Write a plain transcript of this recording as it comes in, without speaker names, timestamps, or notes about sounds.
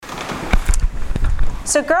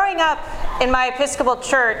So growing up in my Episcopal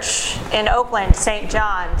church in Oakland, St.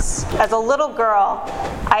 John's, as a little girl,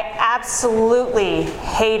 I absolutely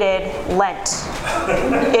hated Lent.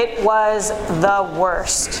 It was the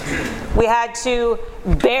worst. We had to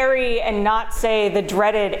bury and not say the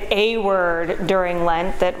dreaded A word during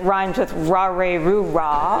Lent that rhymes with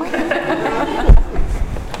ra-re-roo-rah.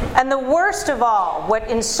 And the worst of all, what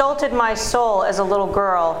insulted my soul as a little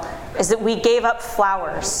girl, is that we gave up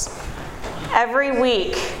flowers. Every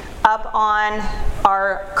week, up on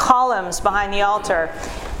our columns behind the altar,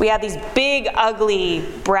 we had these big, ugly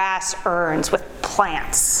brass urns with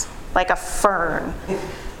plants, like a fern.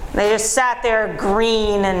 They just sat there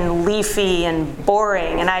green and leafy and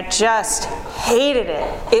boring, and I just hated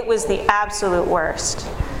it. It was the absolute worst.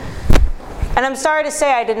 And I'm sorry to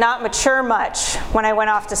say I did not mature much when I went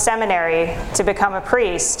off to seminary to become a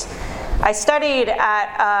priest. I studied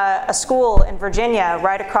at a school in Virginia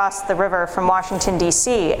right across the river from Washington,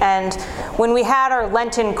 D.C. And when we had our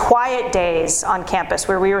Lenten quiet days on campus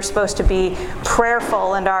where we were supposed to be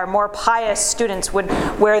prayerful and our more pious students would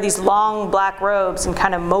wear these long black robes and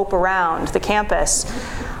kind of mope around the campus,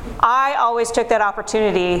 I always took that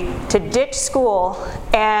opportunity to ditch school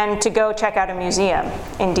and to go check out a museum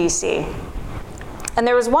in D.C. And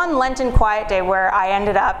there was one Lenten quiet day where I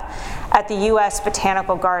ended up at the U.S.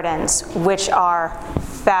 Botanical Gardens, which are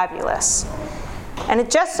fabulous. And it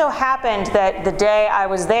just so happened that the day I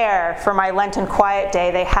was there for my Lenten quiet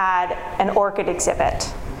day, they had an orchid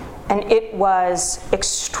exhibit. And it was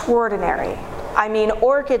extraordinary. I mean,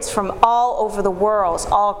 orchids from all over the world,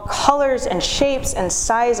 all colors and shapes and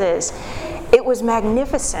sizes. It was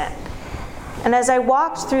magnificent. And as I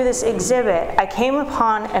walked through this exhibit, I came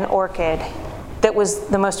upon an orchid that was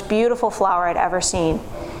the most beautiful flower I'd ever seen.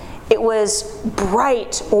 It was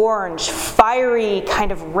bright orange, fiery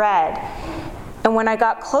kind of red. And when I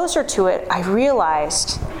got closer to it, I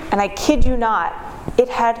realized, and I kid you not, it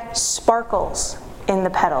had sparkles in the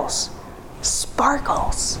petals.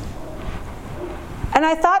 Sparkles. And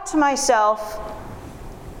I thought to myself,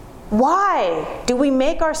 why do we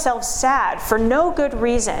make ourselves sad for no good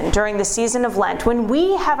reason during the season of Lent when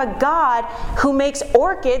we have a God who makes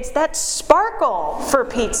orchids that sparkle, for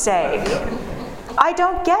Pete's sake? I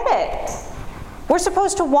don't get it. We're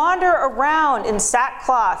supposed to wander around in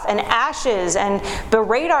sackcloth and ashes and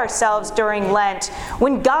berate ourselves during Lent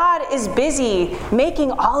when God is busy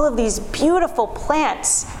making all of these beautiful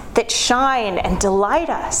plants that shine and delight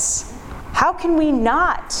us. How can we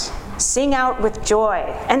not sing out with joy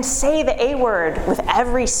and say the A word with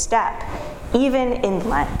every step, even in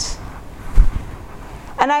Lent?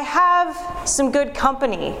 And I have some good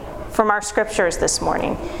company from our scriptures this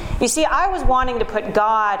morning. You see, I was wanting to put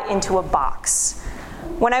God into a box.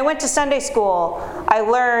 When I went to Sunday school, I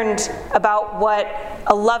learned about what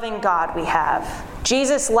a loving God we have.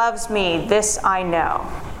 Jesus loves me, this I know,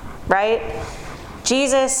 right?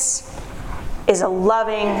 Jesus is a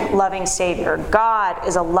loving, loving Savior. God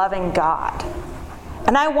is a loving God.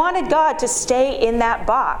 And I wanted God to stay in that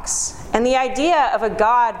box. And the idea of a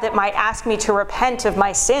God that might ask me to repent of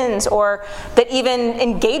my sins or that even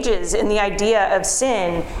engages in the idea of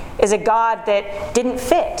sin is a God that didn't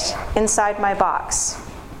fit inside my box.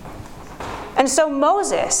 And so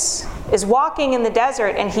Moses is walking in the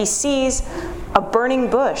desert and he sees a burning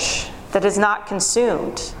bush that is not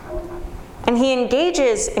consumed. And he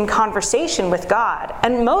engages in conversation with God.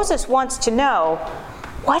 And Moses wants to know,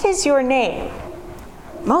 what is your name?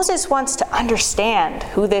 Moses wants to understand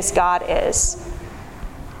who this God is.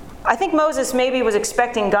 I think Moses maybe was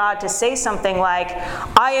expecting God to say something like,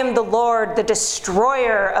 I am the Lord, the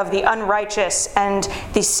destroyer of the unrighteous, and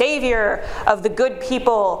the savior of the good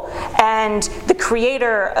people, and the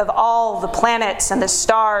creator of all the planets and the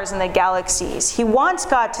stars and the galaxies. He wants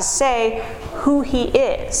God to say who he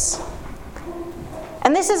is.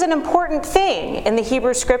 And this is an important thing in the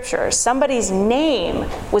Hebrew Scriptures. Somebody's name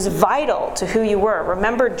was vital to who you were.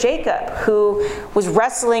 Remember Jacob, who was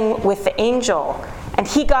wrestling with the angel, and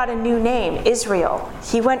he got a new name, Israel.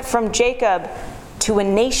 He went from Jacob to a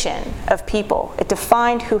nation of people. It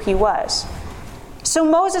defined who he was. So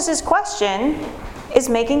Moses' question is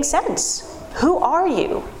making sense. Who are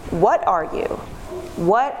you? What are you?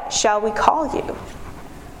 What shall we call you?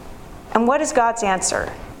 And what is God's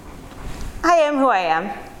answer? I am who I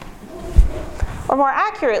am. Or more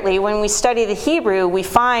accurately, when we study the Hebrew, we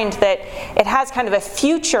find that it has kind of a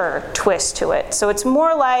future twist to it. So it's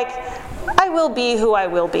more like, I will be who I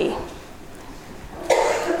will be.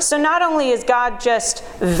 So not only is God just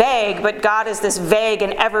vague, but God is this vague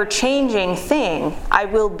and ever-changing thing. I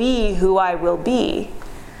will be who I will be.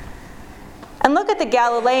 And look at the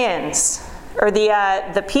Galileans. or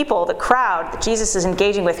the people, the crowd that Jesus is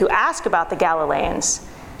engaging with who ask about the Galileans,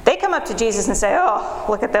 they come up to Jesus and say, oh,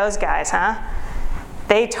 look at those guys, huh?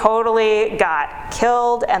 They totally got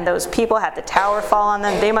killed, and those people had the tower fall on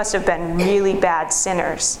them. They must have been really bad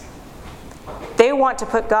sinners. They want to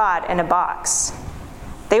put God in a box.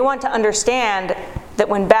 They want to understand that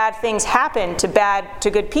when bad things happen to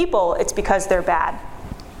good people, it's because they're bad.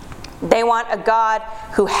 They want a God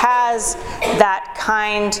who has that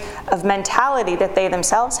kind of mentality that they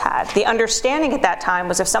themselves had. The understanding at that time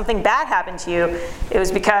was if something bad happened to you, it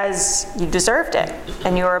was because you deserved it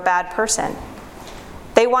and you were a bad person.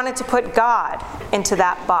 They wanted to put God into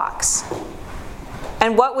that box.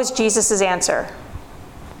 And what was Jesus' answer?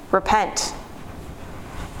 Repent.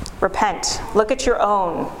 Repent. Look at your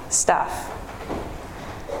own stuff.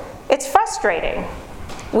 It's frustrating.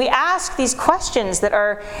 We ask these questions that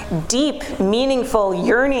are deep, meaningful,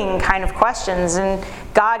 yearning kind of questions, and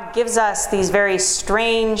God gives us these very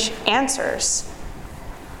strange answers.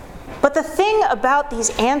 But the thing about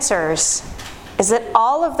these answers is that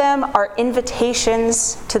all of them are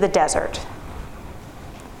invitations to the desert.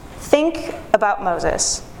 Think about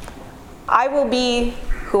Moses. I will be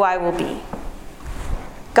who I will be.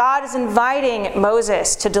 God is inviting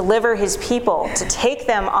Moses to deliver his people, to take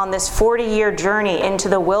them on this 40-year journey into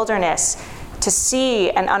the wilderness, to see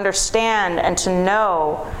and understand and to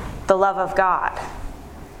know the love of God.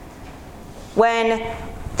 When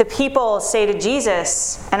the people say to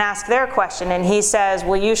Jesus and ask their question, and he says,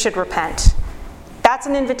 well, you should repent. That's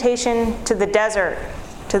an invitation to the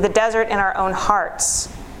desert in our own hearts,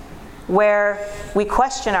 where we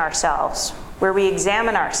question ourselves, where we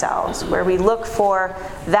examine ourselves, where we look for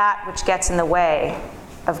that which gets in the way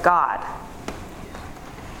of God.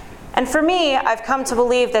 And for me, I've come to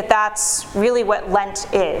believe that that's really what Lent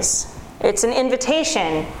is. It's an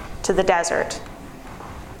invitation to the desert.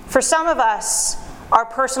 For some of us, our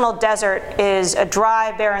personal desert is a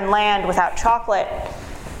dry, barren land without chocolate.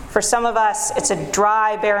 For some of us, it's a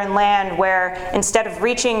dry, barren land where instead of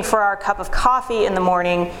reaching for our cup of coffee in the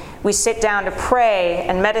morning, we sit down to pray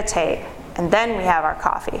and meditate, and then we have our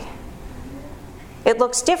coffee. It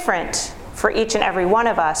looks different for each and every one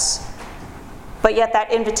of us, but yet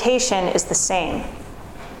that invitation is the same.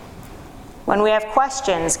 When we have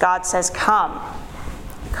questions, God says, come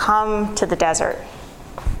to the desert.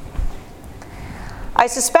 I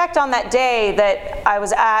suspect on that day that I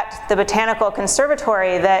was at the Botanical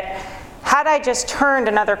Conservatory that had I just turned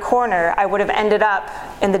another corner, I would have ended up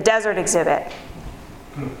in the desert exhibit.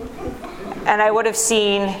 And I would have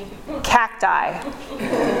seen cacti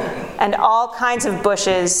and all kinds of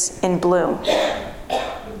bushes in bloom,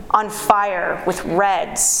 on fire with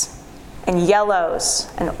reds and yellows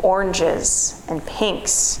and oranges and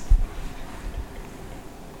pinks.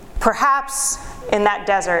 Perhaps in that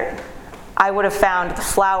desert, I would have found the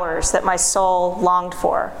flowers that my soul longed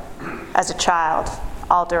for as a child,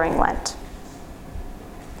 all during Lent.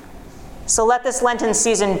 So let this Lenten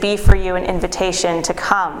season be for you an invitation to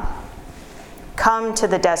come. Come to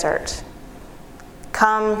the desert.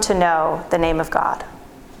 Come to know the name of God.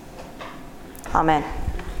 Amen.